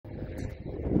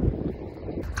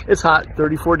It's hot,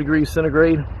 34 degrees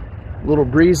centigrade. A little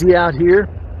breezy out here.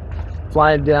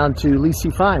 Flying down to Lacey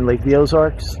Fine, Lake of the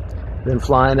Ozarks. Then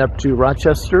flying up to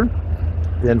Rochester.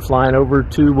 Then flying over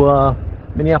to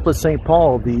Minneapolis, St.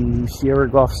 Paul, the Sierra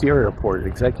Gulf Sierra Airport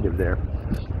executive there,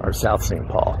 or South St.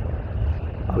 Paul.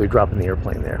 I'll be dropping the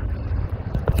airplane there.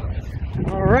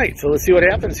 All right, so let's see what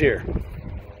happens here.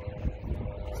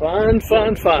 Fun,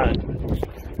 fun, fun.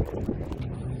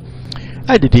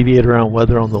 I had to deviate around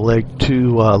weather on the leg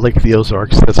to Lake of the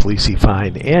Ozarks, that's Lacey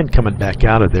Fine, and coming back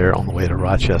out of there on the way to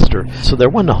Rochester. So there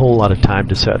wasn't a whole lot of time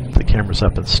to set the cameras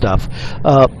up and stuff.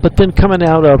 But then coming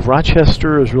out of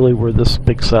Rochester is really where this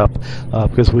picks up,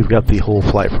 because we've got the whole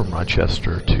flight from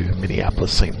Rochester to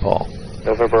Minneapolis, St. Paul.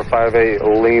 November 58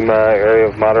 Lima, area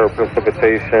of moderate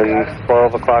precipitation,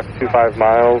 12 o'clock, 25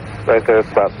 miles. Right there,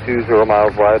 it's about 20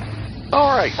 miles wide.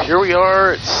 All right, here we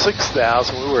are at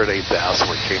 6,000. We were at 8,000.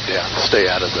 We came down to stay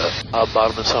out of the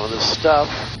bottom of some of this stuff.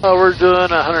 We're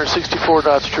doing 164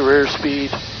 knots true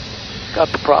airspeed. Got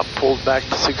the prop pulled back to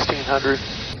 1,600.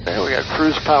 And we got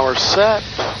cruise power set.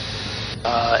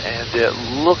 And it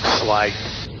looks like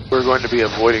we're going to be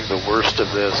avoiding the worst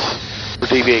of this. We're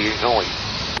deviating only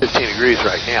 15 degrees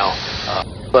right now.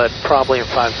 But probably in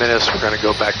 5 minutes, we're going to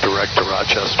go back direct to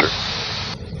Rochester.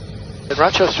 And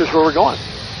Rochester's where we're going.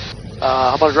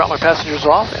 I'm going to drop my passengers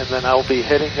off, and then I'll be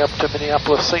heading up to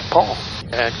Minneapolis, St. Paul,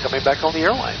 and coming back on the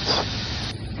airlines.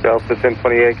 Delta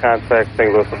 1028, contact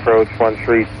St. Louis approach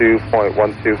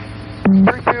 132.12.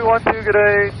 3212, good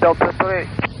day, Delta 1028.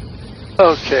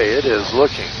 Okay, it is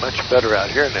looking much better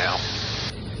out here now.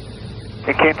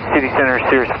 In Kansas City Center,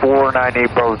 Sears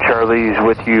 498 Bravo Charlie is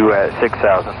with you at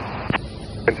 6,000.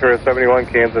 Ventura 71,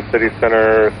 Kansas City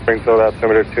Center, Springfield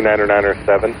altimeter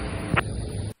 29907.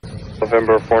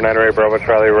 November 498 Bravo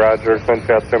Charlie, Roger,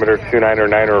 Quincy altimeter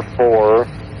 29904.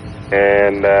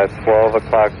 And at 12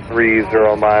 o'clock, 30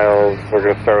 miles, we're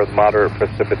going to start with moderate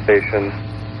precipitation,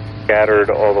 scattered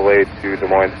all the way to Des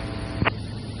Moines.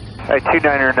 All right,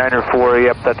 29904,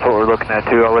 yep, that's what we're looking at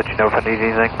too. I'll let you know if I need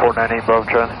anything. 498 Bravo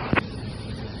Charlie.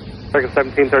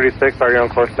 American 1736, are you on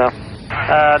course now?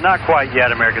 Not quite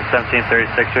yet, American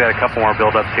 1736. We got a couple more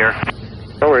build-ups here.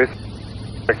 No worries.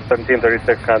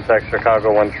 1736, contact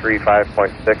Chicago 135.6.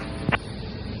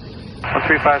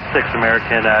 1356,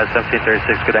 American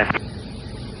 1736, good day.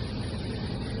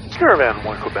 Caravan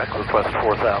 1 Quebec, request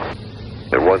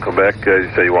 4,000. At 1 Quebec,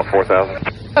 you say you want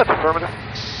 4,000? That's affirmative.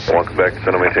 1 Quebec,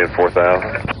 send them maintain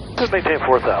 4,000. Just maintain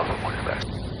 4,000, 1 Quebec.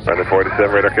 Runway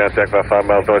 47, radar contact about 5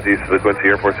 miles northeast of the Quincy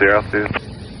Airport, Sierra altitude.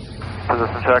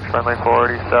 Position check, friendly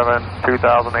 47,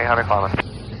 2,800 climbing.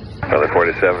 Runway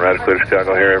 47, radar clear to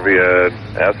Chicago here, via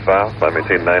S-file, climb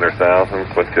maintain 9,000,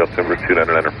 Quincy altimeter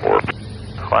 29904.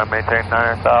 Climb maintain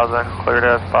 9,000, cleared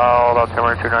S-file,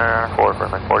 altimeter 29904,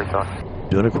 friendly 47.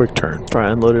 Doing a quick turn.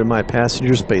 I unloaded my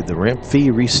passengers, paid the ramp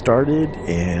fee, restarted,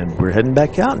 and we're heading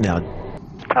back out now.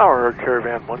 Tower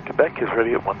Caravan 1 Quebec is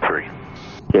ready at 13.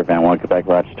 Caravan 1 Quebec,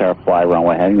 Rochester, fly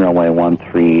runway heading, runway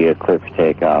 13, clear for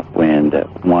takeoff, wind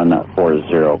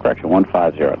 140, correction,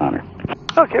 150 at 100.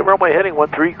 Okay, runway heading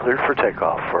 13, cleared for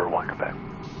takeoff for 1 Quebec.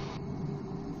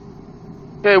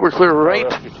 Okay, we're clear right.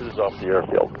 Rescue 2 is off the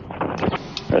airfield.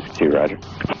 Rescue 2, roger.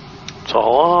 It's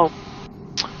all on.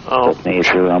 Oh. Cessna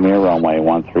 83 Romeo, runway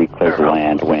 13, clear to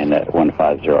land, wind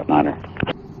 150 at 900.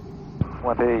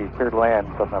 180, cleared land,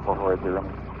 Cessna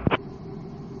 440.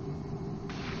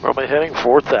 Runway heading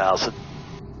 4,000.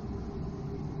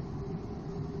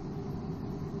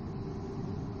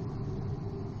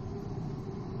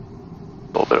 A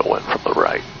little bit of wind from the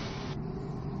right.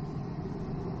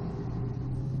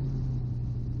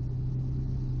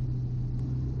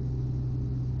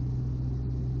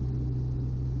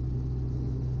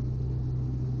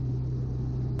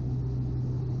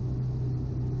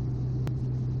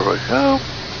 There we go.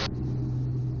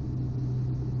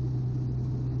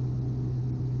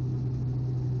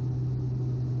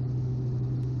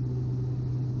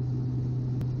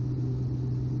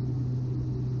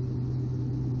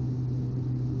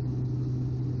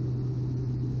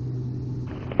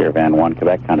 Caravan 1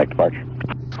 Quebec, contact departure.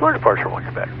 Square departure 1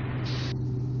 Quebec.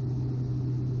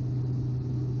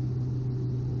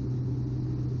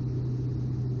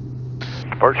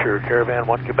 Departure Caravan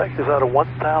 1 Quebec is out of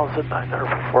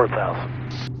 1,900 for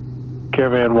 4,000.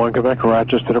 Caravan 1 Quebec,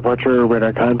 Rochester departure,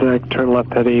 radar contact, turn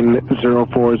left heading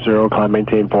 040, climb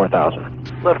maintain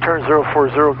 4,000. Left turn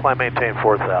 040, climb maintain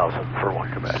 4,000 for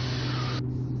 1 Quebec.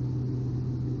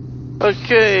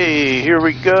 Okay, here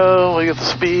we go. We got the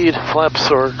speed. Flaps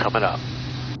are coming up.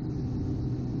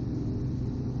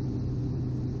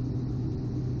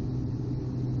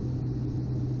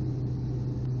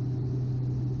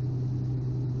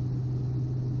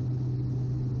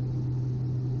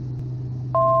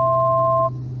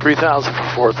 3,000 for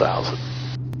 4,000.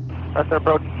 That's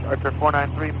approach Archer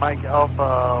 493, Mike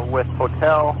Alpha with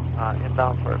Hotel,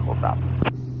 inbound for full stop.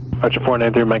 Archer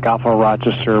 493, Mike Alpha,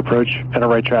 Rochester approach, enter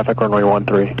right traffic, runway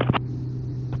 13.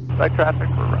 Right traffic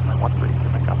for runway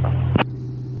 13, Mike Alpha.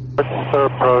 Rochester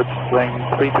approach, wing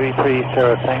 333,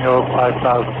 Sierra Tango,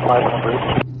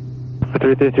 5,500.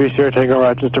 333, Sierra Tango,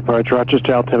 Rochester approach,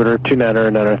 Rochester altimeter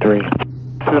 2993.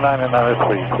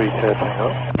 2993, please, Sierra Tango.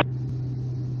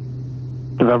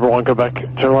 November 1, Quebec,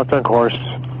 turn left on course.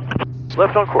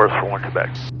 Left on course for 1 Quebec.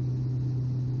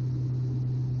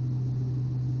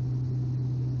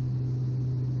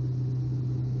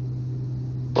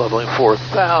 Leveling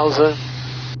 4,000.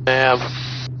 Nav.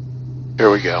 Here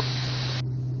we go.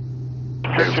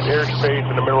 Restricted airspace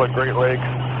in the middle of Great Lakes,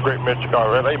 Lake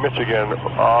Michigan,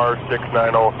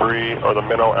 R6903, or the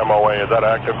Minnow MOA. Is that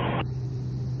active?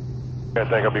 I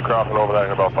think I'll be crossing over that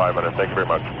in about 5 minutes. Thank you very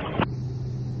much.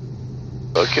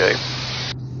 Okay.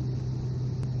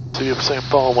 City of St.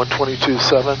 Paul,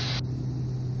 122.7.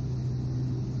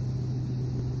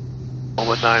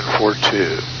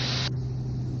 11942.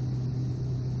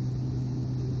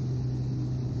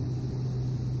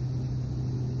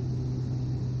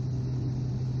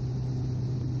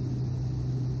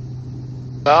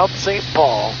 South St.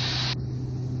 Paul.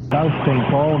 South St.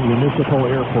 Paul Municipal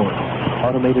Airport.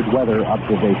 Automated weather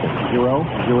observation. 002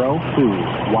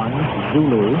 1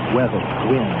 Zulu weather.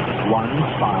 Wind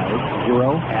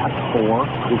 150 at 4.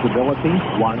 Visibility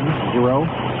 10.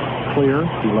 Clear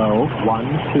below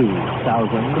 12,000.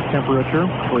 Temperature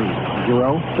 30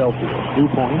 Celsius. Dew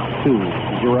point 20.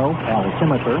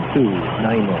 Altimeter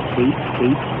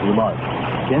 298.8 remarks.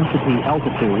 Density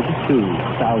altitude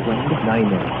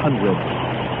 2,900.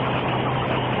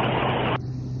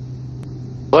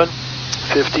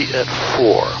 150 at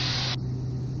 4.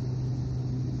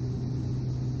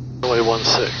 Runway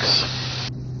 16.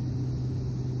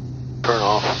 Turn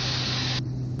off.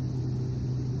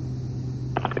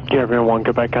 Caravan 1,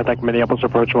 Quebec, contact Minneapolis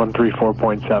approach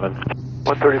 134.7.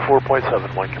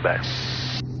 134.7, 1 Quebec.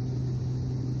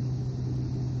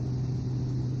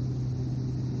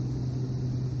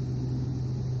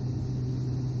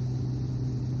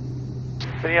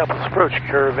 Minneapolis approach,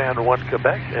 Caravan 1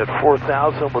 Quebec at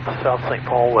 4,000 with the South St.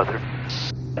 Paul weather.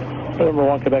 November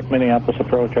 1 Quebec, Minneapolis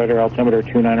approach, Roger, altimeter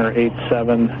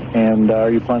 2987, and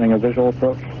are you planning a visual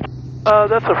approach?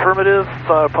 That's affirmative,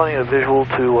 planning a visual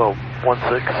to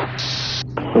 16.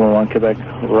 November 1 Quebec,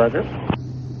 Roger.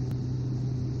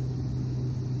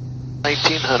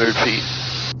 1,900 feet.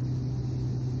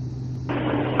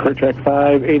 Clear track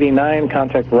 589,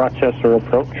 contact Rochester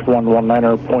approach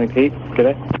 119.8, good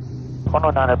day.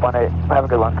 119.8, have a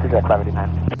good one, Cruise 589.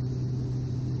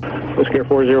 Whiskey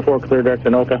 404, clear direct to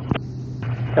Anoka.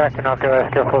 Direct to Anoka,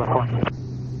 Whiskey 404.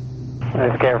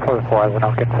 Whiskey 404, as an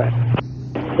Anoka inside.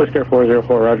 Whiskey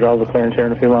 404, roger, all the clearance here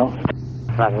in a few miles.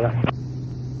 Roger that.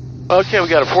 Okay, we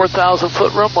got a 4,000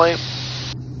 foot runway.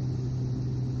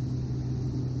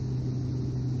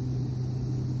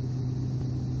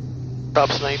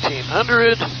 Props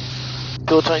 1900.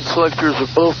 Fuel tank selectors are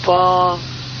both on.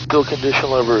 Fuel condition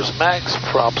lever is max.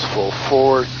 Props full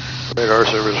forward. Radar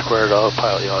service required off.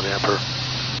 Pilot yaw damper.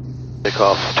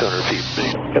 Takeoff 200 feet.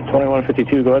 Got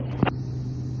 2152, go ahead.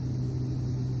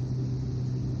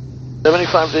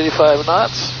 75 to 85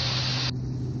 knots.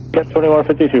 Got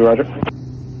 2152, roger.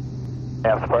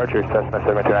 Yeah, departure, Cessna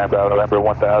 739 Bravo, November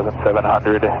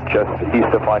 1700, just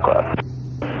east of flying class.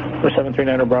 For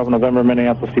 739 Bravo, November,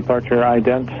 Minneapolis departure,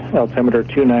 ident, altimeter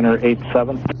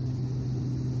 2987.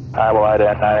 I will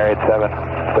ident 987,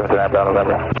 739 Bravo,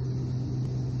 November.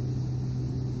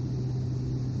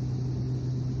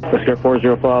 Whiskey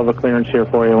 405, I'll have a clearance here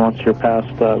for you once you're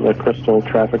past the crystal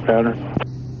traffic pattern.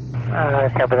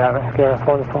 Copy that, Whiskey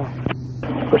 404.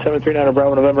 For 739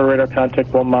 Bravo, November, radar contact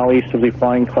 1 mile east of the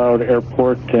Flying Cloud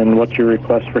Airport. And what's your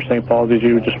request for St. Paul? Did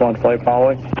you just want flight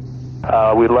following?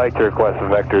 We'd like to request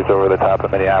vectors over the top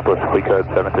of Minneapolis if we could,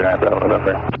 739 Bravo,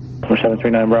 November. For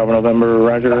 739 Bravo, November,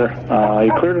 roger.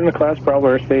 You cleared in the class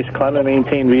Bravo airspace, climb and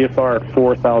maintain VFR at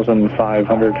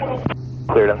 4,500.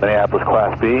 Cleared in Minneapolis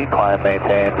Class B, climb,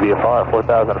 maintain VFR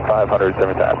 4,500,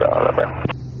 739 Bravo, November.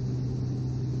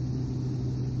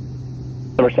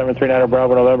 Number 739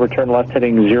 Bravo, November, turn left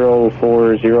heading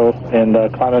 040 and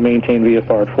climb and maintain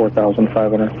VFR at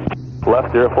 4,500.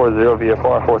 Left 040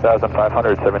 VFR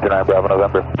 4,500, 729 Bravo,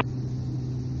 November.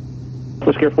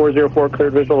 Whiskey 404,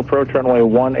 cleared visual approach, runway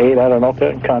 18 at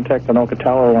Anoka, contact Anoka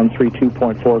Tower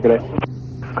 132.4, good day.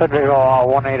 Good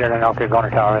visual 18 at Anoka, going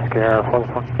to Tower, Whiskey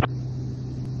 404.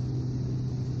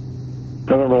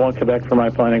 November 1 Quebec, for my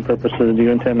planning purposes, do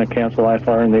you intend to cancel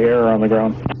IFR in the air or on the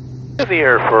ground? In the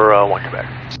air for 1 Quebec.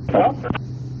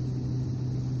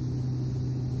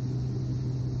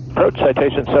 Approach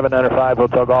citation 795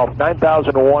 Hotel Golf,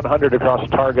 9,100 across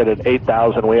target at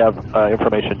 8,000. We have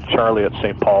information Charlie at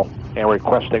St. Paul, and we're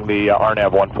requesting the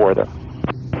RNAV 14 there.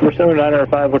 Number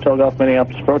 7905 Hotel Golf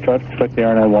Minneapolis approach, I'd expect the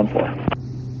RNAV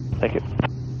 14. Thank you.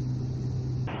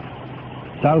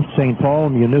 South St. Paul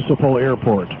Municipal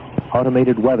Airport.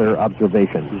 Automated weather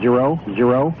observation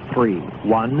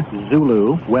 0031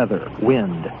 Zulu weather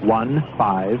wind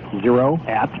 150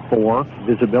 at 4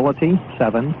 visibility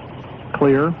 7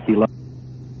 clear below.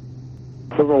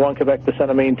 Silver 1 Quebec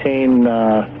descend and maintain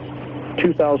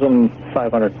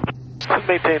 2,500.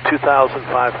 Maintain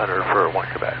 2,500 for 1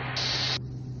 Quebec.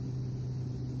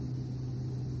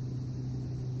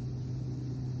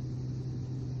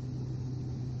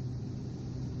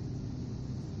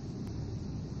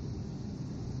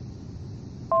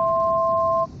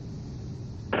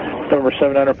 Number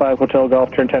 7905 Hotel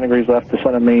Golf, turn 10 degrees left,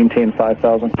 descend and maintain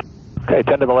 5,000. Okay,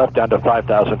 10 to the left, down to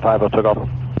 5,000, 5 Hotel Golf.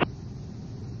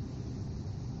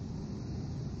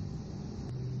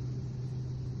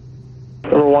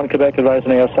 Number 1 Quebec advising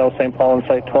they have South St. Paul in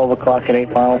sight, 12 o'clock and 8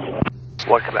 miles.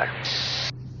 1 Quebec.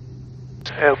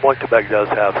 And 1 Quebec does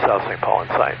have South St. Paul in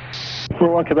sight.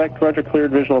 Number 1 Quebec, Roger,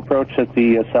 cleared visual approach at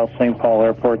the South St. Paul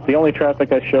Airport. The only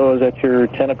traffic I show is at your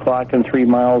 10 o'clock and 3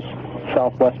 miles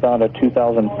southwestbound at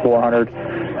 2,400.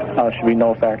 Should be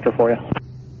no factor for you.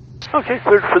 Okay,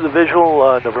 cleared for the visual,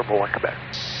 November 1 Quebec.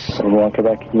 Number 1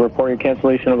 Quebec, you report your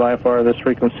cancellation of IFR this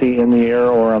frequency in the air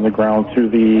or on the ground through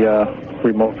the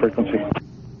remote frequency.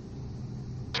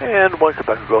 And 1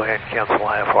 Quebec will go ahead and cancel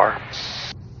IFR.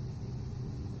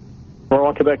 Number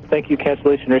 1 Quebec, thank you.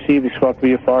 Cancellation received. You swapped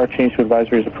VFR. Change to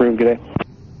advisory is approved. Good day.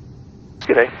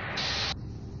 Good day.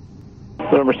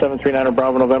 Number 739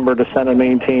 Bravo November, descend and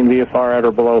maintain VFR at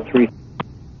or below 3.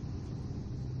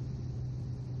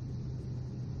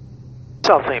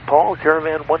 South St. Paul,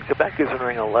 Caravan 1 Quebec is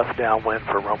entering a left downwind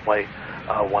for runway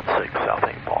 16 South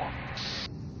St. Paul.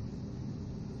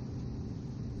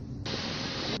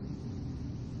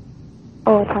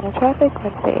 Owatonna traffic,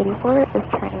 Wednesday 84 is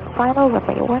turning final,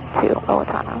 runway 12,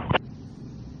 Owatonna.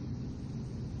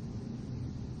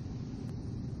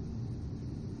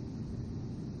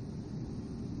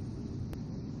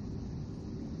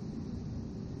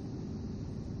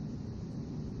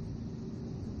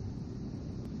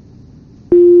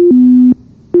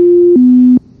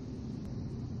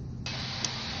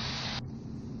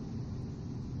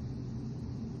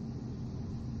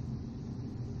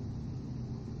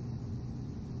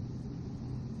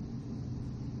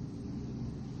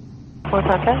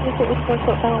 Owatonna traffic, is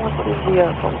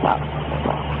 4710 full stop.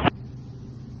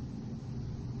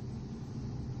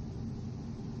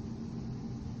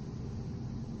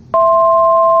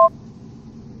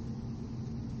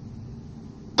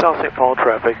 South St. Paul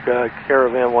traffic,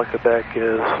 Caravan 1 Quebec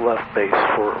is left base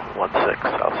for 16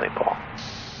 South St. Paul.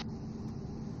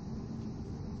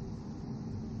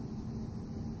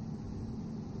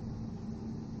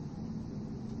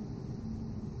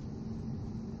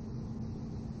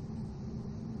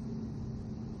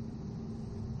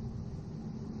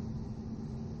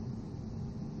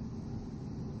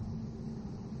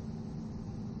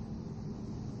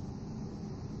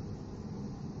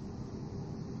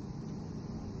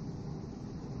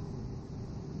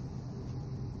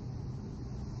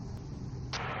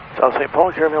 South St.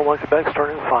 Paul, Caravan 1 Quebec,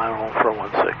 starting final for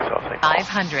 16 South St. Paul.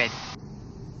 500.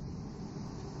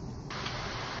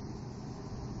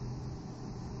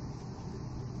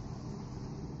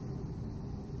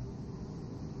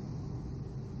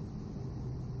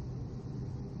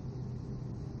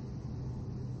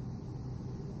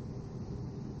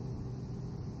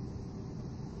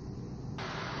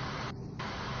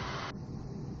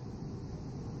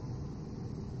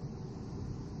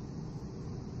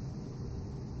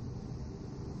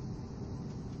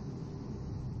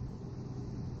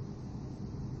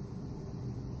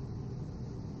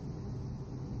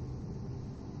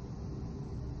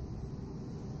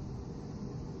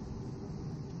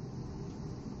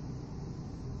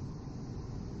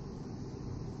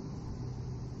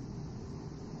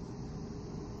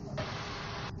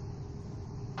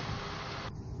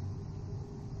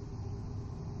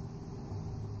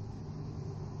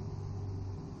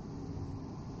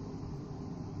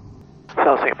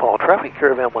 South St. Paul traffic,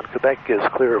 Caravan 1 Quebec is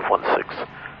clear of 16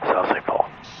 South St. Paul.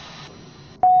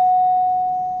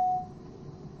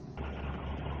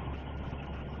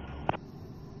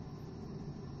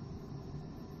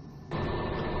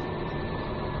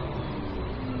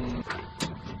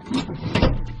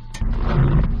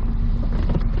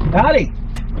 Howdy.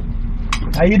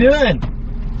 How you doing?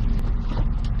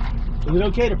 Is it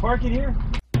okay to park it here?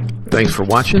 Thanks for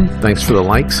watching. Thanks for the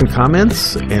likes and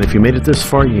comments. And if you made it this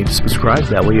far, you need to subscribe.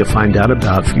 That way you'll find out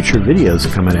about future videos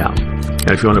coming out.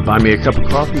 And if you want to buy me a cup of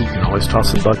coffee, you can always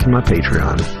toss a buck in my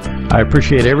Patreon. I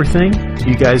appreciate everything.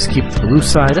 You guys keep the blue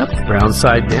side up, brown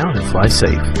side down, and fly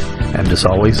safe. And as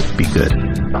always, be good.